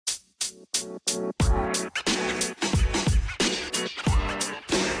Hello,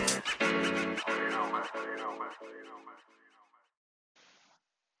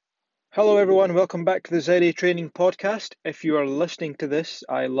 everyone. Welcome back to the ZA Training Podcast. If you are listening to this,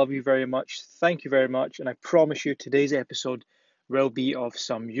 I love you very much. Thank you very much. And I promise you, today's episode will be of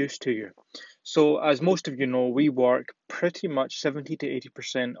some use to you. So, as most of you know, we work pretty much 70 to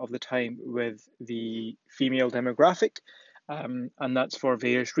 80% of the time with the female demographic, and that's for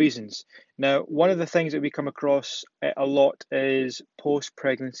various reasons. Now, one of the things that we come across a lot is post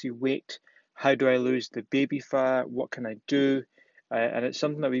pregnancy weight. How do I lose the baby fat? What can I do? And it's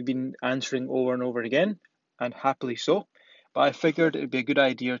something that we've been answering over and over again, and happily so. But I figured it would be a good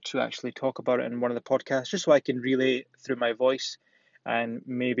idea to actually talk about it in one of the podcasts, just so I can relay through my voice and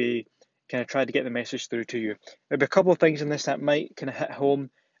maybe kind of try to get the message through to you. There'll be a couple of things in this that might kind of hit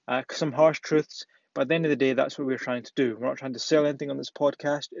home, some harsh truths, but at the end of the day, that's what we're trying to do. We're not trying to sell anything on this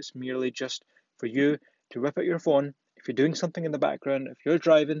podcast. It's merely just for you to whip out your phone. If you're doing something in the background, if you're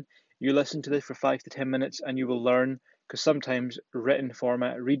driving, you listen to this for 5 to 10 minutes and you will learn, because sometimes written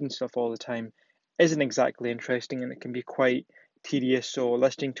format, reading stuff all the time, isn't exactly interesting and it can be quite tedious. So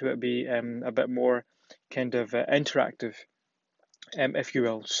listening to it be a bit more kind of interactive, if you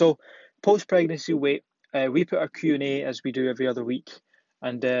will. So post-pregnancy weight, we put our Q&A as we do every other week,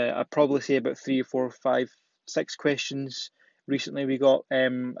 and I'd probably say about 3, 4, 5, 6 questions. Recently we got,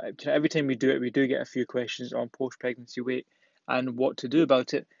 every time we do it, we do get a few questions on post-pregnancy weight and what to do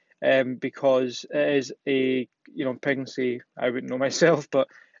about it. Because it is a pregnancy. I wouldn't know myself, but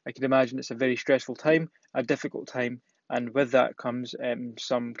I can imagine it's a very stressful time, a difficult time, and with that comes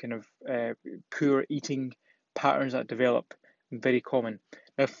some kind of poor eating patterns that develop, very common.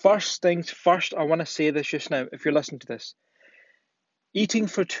 Now, first things first, I want to say this just now. If you're listening to this, eating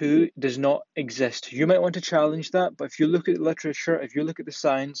for two does not exist. You might want to challenge that, but if you look at the literature, if you look at the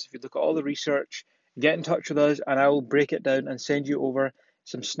science, if you look at all the research, get in touch with us and I will break it down and send you over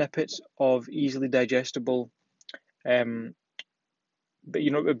some snippets of easily digestible, um,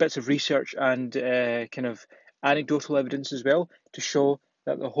 bits of research and kind of anecdotal evidence as well to show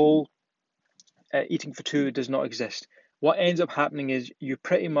that the whole eating for two does not exist. What ends up happening is you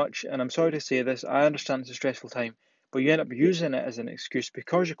pretty much, and I'm sorry to say this, I understand it's a stressful time, but you end up using it as an excuse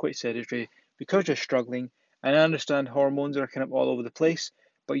because you're quite sedentary, because you're struggling, and I understand hormones are kind of all over the place,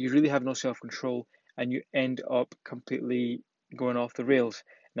 but you really have no self-control, and you end up completely going off the rails.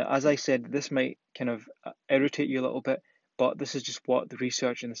 Now, as I said, this might kind of irritate you a little bit, but this is just what the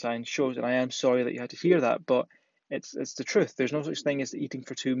research and the science shows, and I am sorry that you had to hear that, but it's the truth. There's no such thing as the eating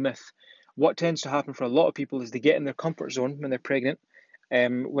for two myth. What tends to happen for a lot of people is they get in their comfort zone when they're pregnant.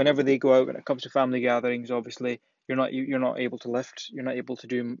 Whenever they go out, when it comes to family gatherings, obviously you're not able to lift, you're not able to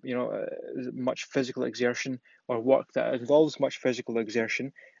do much physical exertion or work that involves much physical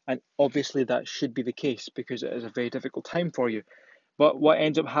exertion, and obviously that should be the case because it is a very difficult time for you. But what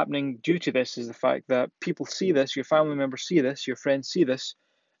ends up happening due to this is the fact that people see this, your family members see this, your friends see this,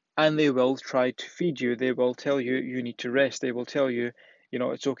 and they will try to feed you. They will tell you you need to rest. They will tell you,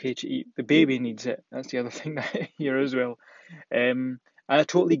 it's okay to eat. The baby needs it. That's the other thing that I hear as well. And I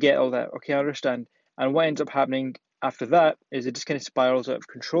totally get all that. Okay, I understand. And what ends up happening after that is it just kind of spirals out of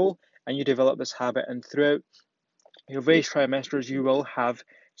control, and you develop this habit. And throughout your various trimesters, you will have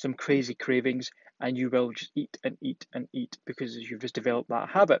some crazy cravings, and you will just eat and eat and eat because you've just developed that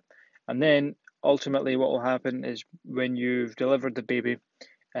habit. And then ultimately, what will happen is when you've delivered the baby,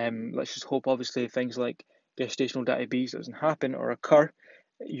 let's just hope, obviously, things like gestational diabetes doesn't happen or occur.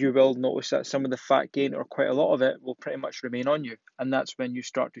 You will notice that some of the fat gain, or quite a lot of it, will pretty much remain on you. And that's when you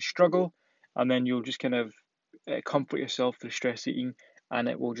start to struggle, and then you'll just kind of comfort yourself through stress eating, and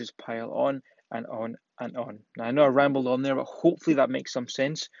it will just pile on and on and on. Now, I know I rambled on there, but hopefully that makes some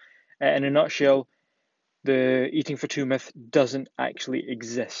sense. In a nutshell, the eating for two myth doesn't actually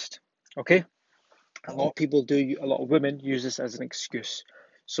exist. Okay? A lot of people do, a lot of women use this as an excuse.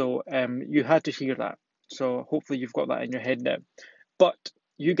 So you had to hear that. So hopefully you've got that in your head now. But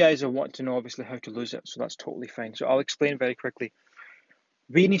you guys are wanting to know, obviously, how to lose it. So that's totally fine. So I'll explain very quickly.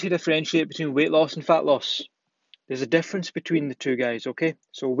 We need to differentiate between weight loss and fat loss. There's a difference between the two, guys, okay?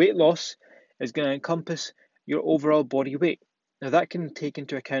 So weight loss is going to encompass your overall body weight. Now that can take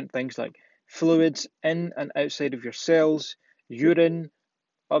into account things like fluids in and outside of your cells, urine,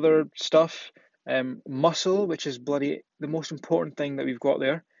 other stuff, muscle, which is bloody the most important thing that we've got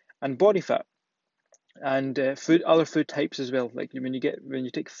there, and body fat, and other food types as well. Like when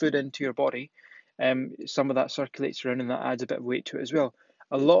you take food into your body, some of that circulates around and that adds a bit of weight to it as well.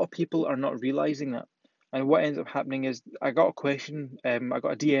 A lot of people are not realizing that, and what ends up happening is I got a question, I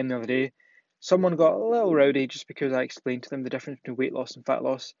got a DM the other day. Someone got a little rowdy just because I explained to them the difference between weight loss and fat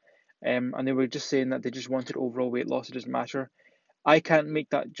loss, and they were just saying that they just wanted overall weight loss. It doesn't matter. I can't make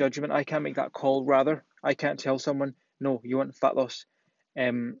that judgment. I can't make that call, rather. I can't tell someone, no, you want fat loss.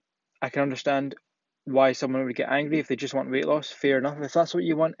 I can understand why someone would get angry if they just want weight loss. Fair enough. If that's what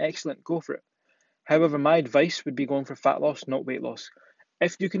you want, excellent, go for it. However, my advice would be going for fat loss, not weight loss.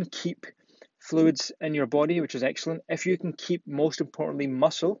 If you can keep fluids in your body, which is excellent, if you can keep, most importantly,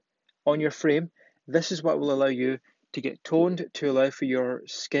 muscle on your frame, this is what will allow you to get toned, to allow for your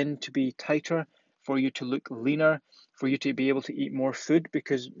skin to be tighter, for you to look leaner, for you to be able to eat more food,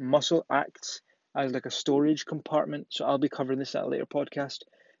 because muscle acts as like a storage compartment. So I'll be covering this at a later podcast.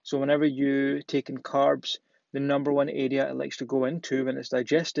 So whenever you take in carbs, the number one area it likes to go into when it's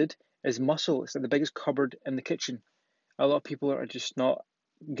digested is muscle. It's like the biggest cupboard in the kitchen. A lot of people are just not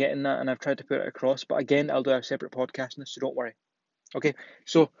getting that, and I've tried to put it across. But again, I'll do a separate podcast on this, so don't worry. Okay,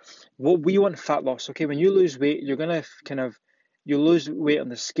 so what we want, fat loss. Okay, when you lose weight, you're gonna you lose weight on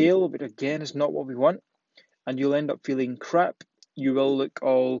the scale, but again, is not what we want, and you'll end up feeling crap. You will look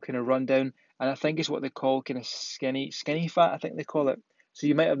all kind of run down, and I think it's what they call kind of skinny fat. I think they call it. So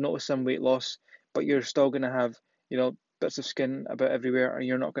you might have noticed some weight loss, but you're still gonna have, bits of skin about everywhere, and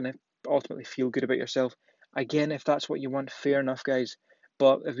you're not gonna ultimately feel good about yourself. Again, if that's what you want, fair enough, guys.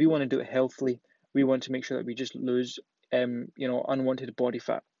 But if we want to do it healthily, we want to make sure that we just lose, unwanted body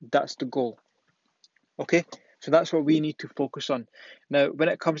fat. That's the goal. Okay, so that's what we need to focus on. Now, when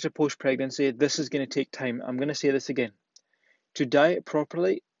it comes to post-pregnancy, this is going to take time. I'm going to say this again. To diet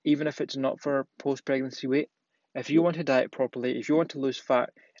properly, even if it's not for post-pregnancy weight, if you want to diet properly, if you want to lose fat,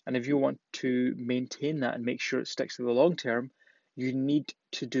 and if you want to maintain that and make sure it sticks to the long term, you need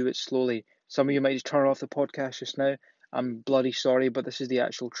to do it slowly. Some of you might just turn off the podcast just now. I'm bloody sorry, but this is the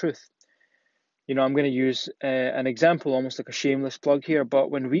actual truth. I'm going to use an example, almost like a shameless plug here, but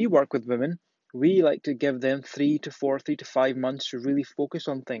when we work with women, we like to give them 3 to 5 months to really focus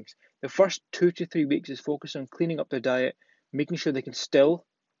on things. The first 2 to 3 weeks is focus on cleaning up their diet, making sure they can still,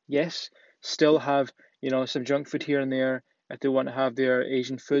 yes, still have, some junk food here and there. If they want to have their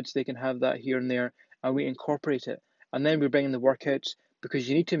Asian foods, they can have that here and there, and we incorporate it. And then we bring in the workouts, because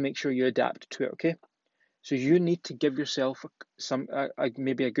you need to make sure you adapt to it, okay? So you need to give yourself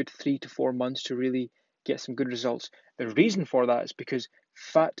maybe a good 3 to 4 months to really get some good results. The reason for that is because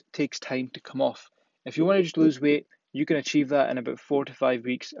fat takes time to come off. If you want to just lose weight, you can achieve that in about 4 to 5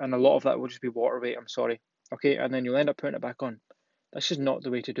 weeks, and a lot of that will just be water weight, I'm sorry. Okay, and then you'll end up putting it back on. That's just not the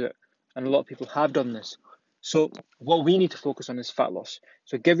way to do it. And a lot of people have done this. So what we need to focus on is fat loss.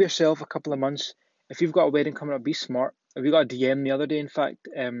 So give yourself a couple of months. If you've got a wedding coming up, be smart. We got a DM the other day, in fact,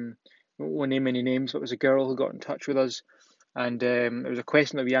 won't name any names, but it was a girl who got in touch with us, and it was a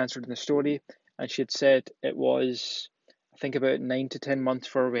question that we answered in the story, and she had said it was, I think, about 9 to 10 months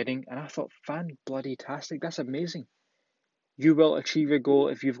for a wedding, and I thought, fan bloody tastic, that's amazing. You will achieve your goal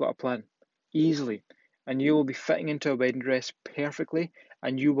if you've got a plan, easily, and you will be fitting into a wedding dress perfectly,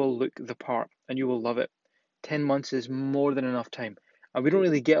 and you will look the part, and you will love it. 10 months is more than enough time, and we don't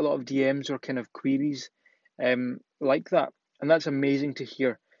really get a lot of DMs or kind of queries like that, and that's amazing to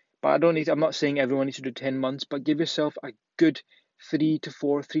hear. But I'm not saying everyone needs to do 10 months, but give yourself a good 3 to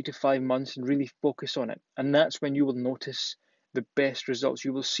 4, 3 to 5 months and really focus on it. And that's when you will notice the best results.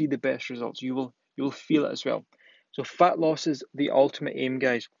 You will see the best results. You will feel it as well. So fat loss is the ultimate aim,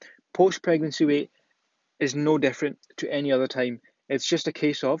 guys. Post-pregnancy weight is no different to any other time. It's just a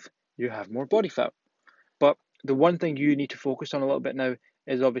case of you have more body fat. But the one thing you need to focus on a little bit now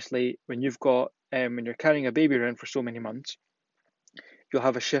is obviously when when you're carrying a baby around for so many months, you'll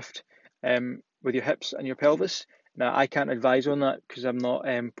have a shift with your hips and your pelvis. Now, I can't advise on that because I'm not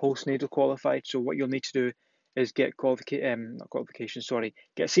postnatal qualified. So what you'll need to do is get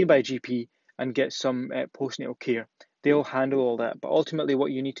get seen by a GP and get some postnatal care. They'll handle all that. But ultimately,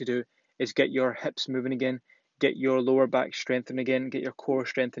 what you need to do is get your hips moving again, get your lower back strengthened again, get your core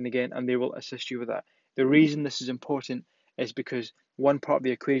strengthened again, and they will assist you with that. The reason this is important is because one part of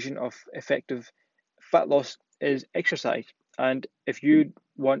the equation of effective fat loss is exercise. And if you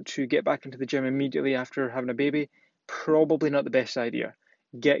want to get back into the gym immediately after having a baby, probably not the best idea.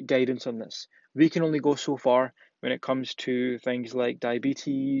 Get guidance on this. We can only go so far when it comes to things like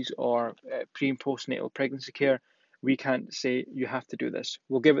diabetes or pre and postnatal pregnancy care. We can't say you have to do this.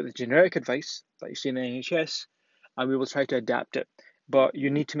 We'll give it the generic advice that you see in the NHS, and we will try to adapt it. But you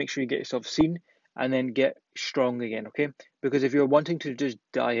need to make sure you get yourself seen and then get strong again, okay? Because if you're wanting to just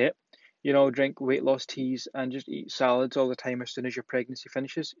diet, drink weight loss teas and just eat salads all the time as soon as your pregnancy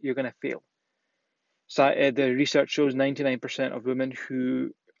finishes, you're going to fail. So, the research shows 99% of women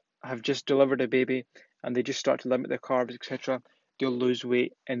who have just delivered a baby and they just start to limit their carbs, etc., they'll lose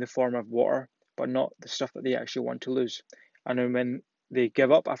weight in the form of water, but not the stuff that they actually want to lose. And then when they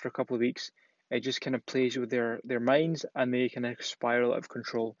give up after a couple of weeks, it just kind of plays with their minds, and they kind of spiral out of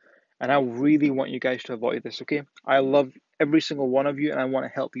control. And I really want you guys to avoid this, okay? I love every single one of you, and I want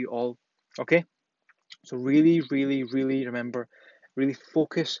to help you all, okay? So really, really, really remember, really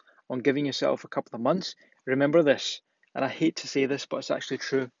focus on giving yourself a couple of months. Remember this, and I hate to say this, but it's actually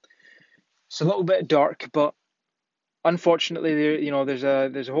true. It's a little bit dark, but unfortunately, there's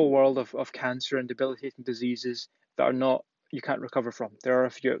a whole world of cancer and debilitating diseases that are not you can't recover from. There are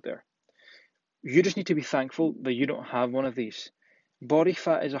a few out there. You just need to be thankful that you don't have one of these. Body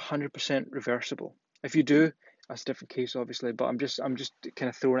fat is 100% reversible. If you do, that's a different case, obviously. But I'm just kind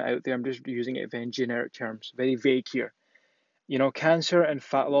of throwing it out there. I'm just using it in generic terms, very vague here. Cancer and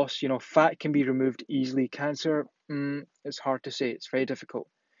fat loss. Fat can be removed easily. Cancer, it's hard to say. It's very difficult.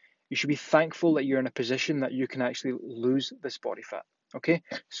 You should be thankful that you're in a position that you can actually lose this body fat. Okay,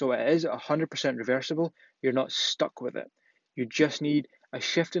 so it is 100% reversible. You're not stuck with it. You just need a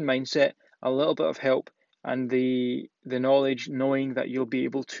shift in mindset, a little bit of help, and the knowledge, knowing that you'll be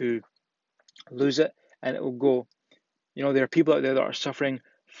able to lose it and it will go. There are people out there that are suffering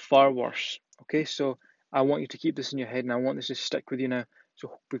far worse. Okay, so I want you to keep this in your head, and I want this to stick with you now.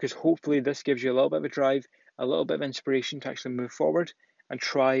 So because hopefully this gives you a little bit of a drive, a little bit of inspiration to actually move forward and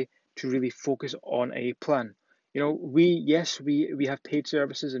try to really focus on a plan. We have paid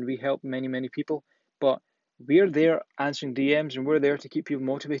services and we help many people, but we're there answering DMs and we're there to keep people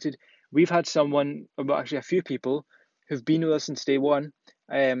motivated. We've had actually a few people who've been with us since day one.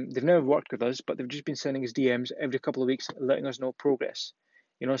 They've never worked with us, but they've just been sending us DMs every couple of weeks, letting us know progress.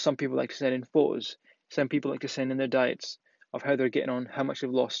 Some people like to send in photos. Some people like to send in their diets of how they're getting on, how much they've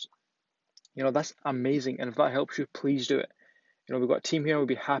lost. That's amazing. And if that helps you, please do it. We've got a team here. We'll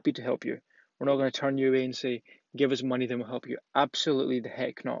be happy to help you. We're not going to turn you away and say, give us money, then we'll help you. Absolutely the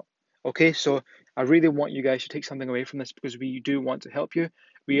heck not. Okay, so I really want you guys to take something away from this because we do want to help you.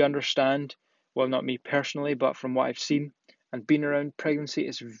 We understand, well, not me personally, but from what I've seen and been around, pregnancy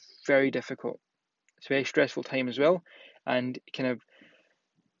is very difficult. It's a very stressful time as well, and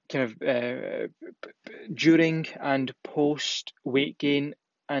during and post weight gain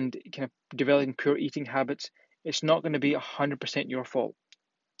and kind of developing poor eating habits, it's not going to be 100% your fault.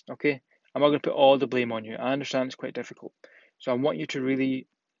 Okay, I'm not going to put all the blame on you. I understand it's quite difficult, so I want you to really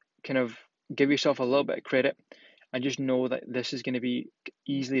kind of give yourself a little bit of credit and just know that this is going to be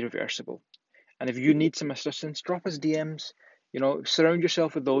easily reversible. And if you need some assistance, drop us DMs. Surround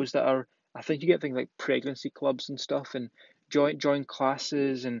yourself with those that are. I think you get things like pregnancy clubs and stuff, and join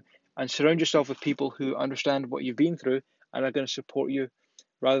classes and surround yourself with people who understand what you've been through and are going to support you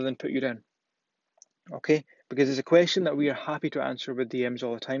rather than put you down. Okay, because it's a question that we are happy to answer with DMs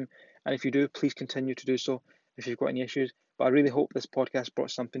all the time. And if you do, please continue to do so if you've got any issues. But I really hope this podcast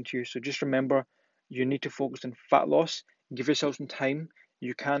brought something to you. So just remember, you need to focus on fat loss. Give yourself some time.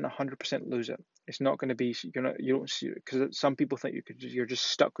 You can 100% lose it. It's not going to be you don't see it because some people think you're just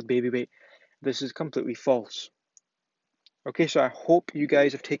stuck with baby weight. This is completely false. Okay, so I hope you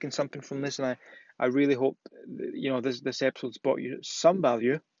guys have taken something from this, and I really hope this episode's brought you some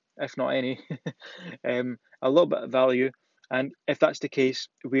value, if not any, a little bit of value. And if that's the case,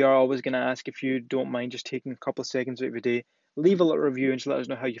 we are always going to ask if you don't mind just taking a couple of seconds out of your day, leave a little review and just let us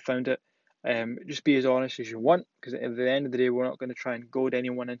know how you found it. Just be as honest as you want, because at the end of the day, we're not going to try and goad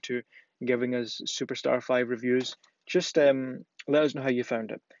anyone into giving us superstar 5 reviews. Just let us know how you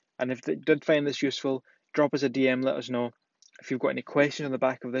found it. And if you did find this useful, drop us a DM, let us know. If you've got any questions on the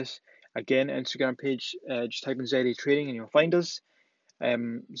back of this, again, Instagram page, just type in ZA Training and you'll find us.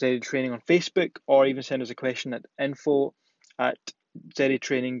 ZA Training on Facebook, or even send us a question at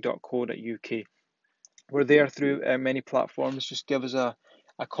info@zatraining.co.uk. We're there through many platforms. Just give us a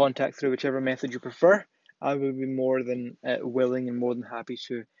contact through whichever method you prefer. I will be more than willing and more than happy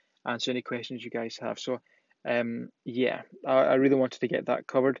to answer any questions you guys have. So, yeah, I really wanted to get that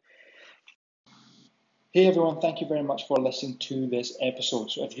covered. Hey everyone, thank you very much for listening to this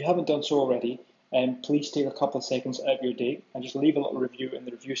episode. So if you haven't done so already, please take a couple of seconds out of your day and just leave a little review in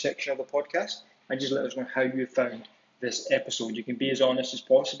the review section of the podcast and just let us know how you found this episode. You can be as honest as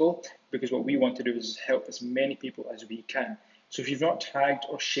possible because what we want to do is help as many people as we can. So if you've not tagged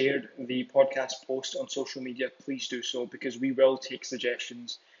or shared the podcast post on social media, please do so because we will take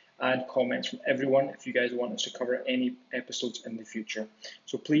suggestions and comments from everyone if you guys want us to cover any episodes in the future.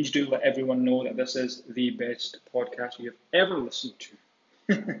 So please do let everyone know that this is the best podcast you've ever listened to.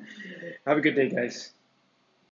 Have a good day, guys.